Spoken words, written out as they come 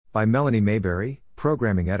By Melanie Mayberry,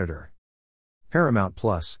 Programming Editor. Paramount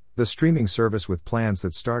Plus, the streaming service with plans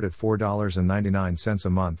that start at $4.99 a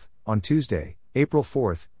month, on Tuesday, April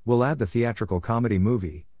 4th, will add the theatrical comedy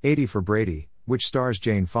movie, 80 for Brady, which stars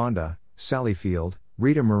Jane Fonda, Sally Field,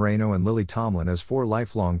 Rita Moreno and Lily Tomlin as four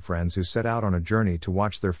lifelong friends who set out on a journey to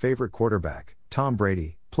watch their favorite quarterback, Tom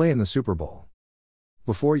Brady, play in the Super Bowl.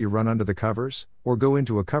 Before you run under the covers, or go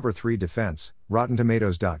into a Cover 3 defense,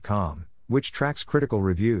 RottenTomatoes.com, which tracks critical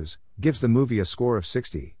reviews, gives the movie a score of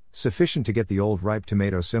 60, sufficient to get the old ripe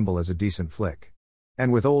tomato symbol as a decent flick.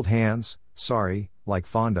 And with old hands, like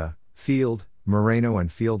Fonda, Field, Moreno and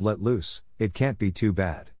Field let loose, it can't be too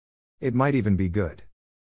bad. It might even be good.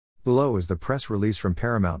 Below is the press release from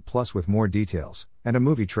Paramount Plus with more details, and a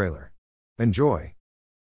movie trailer. Enjoy!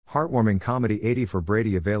 Heartwarming comedy 80 for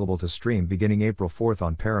Brady available to stream beginning April 4th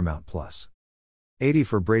on Paramount Plus. 80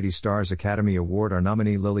 for Brady stars Academy Award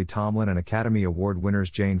nominee Lily Tomlin and Academy Award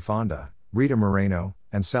winners Jane Fonda, Rita Moreno,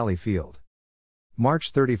 and Sally Field.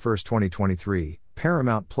 March 31, 2023,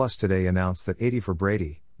 Paramount Plus today announced that 80 for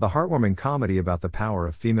Brady, the heartwarming comedy about the power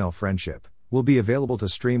of female friendship, will be available to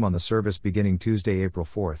stream on the service beginning Tuesday, April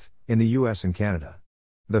 4th, in the US and Canada.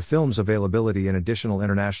 The film's availability in additional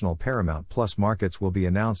international Paramount Plus markets will be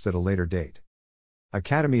announced at a later date.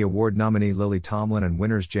 Academy Award nominee Lily Tomlin and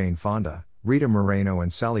winners Jane Fonda, Rita Moreno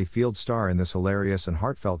and Sally Field star in this hilarious and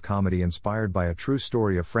heartfelt comedy inspired by a true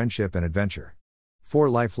story of friendship and adventure. Four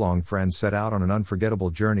lifelong friends set out on an unforgettable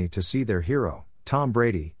journey to see their hero, Tom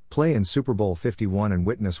Brady, play in Super Bowl 51 and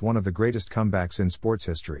witness one of the greatest comebacks in sports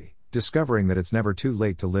history, discovering that it's never too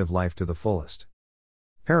late to live life to the fullest.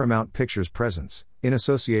 Paramount Pictures presents, in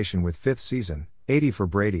association with 5th season, 80 for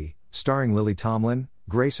Brady, starring Lily Tomlin,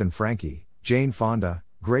 Grace and Frankie, Jane Fonda,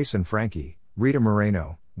 Grace and Frankie, Rita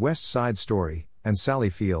Moreno, West Side Story, and Sally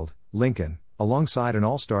Field, Lincoln, alongside an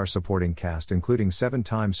all-star supporting cast including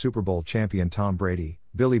 7-time Super Bowl champion Tom Brady,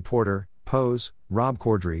 Billy Porter, Pose, Rob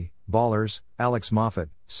Corddry, Ballers, Alex Moffat,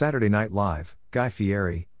 Saturday Night Live, Guy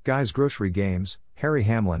Fieri, Guy's Grocery Games, Harry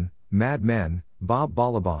Hamlin, Mad Men, Bob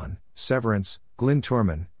Balaban, Severance, Glynn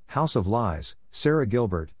Turman, House of Lies, Sarah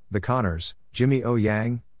Gilbert, The Connors, Jimmy O.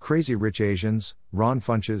 Yang, Crazy Rich Asians, Ron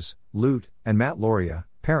Funches, Loot, and Matt Lauria,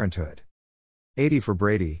 Parenthood. 80 for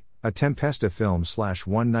Brady, a Tempesta film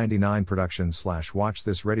 /199 production /Watch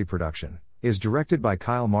This Ready production, is directed by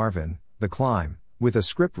Kyle Marvin, The Climb, with a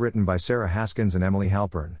script written by Sarah Haskins and Emily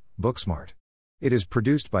Halpern, Booksmart. It is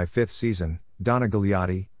produced by 5th season, Donna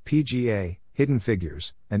Gigliotti, PGA, Hidden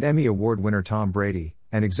Figures, and Emmy Award winner Tom Brady,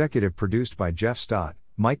 and executive produced by Jeff Stott,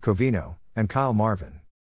 Mike Covino, and Kyle Marvin.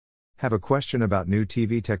 Have a question about new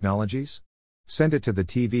TV technologies? Send it to the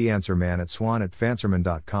TV Answer Man at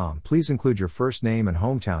swan@fanserman.com. Please include your first name and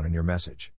hometown in your message.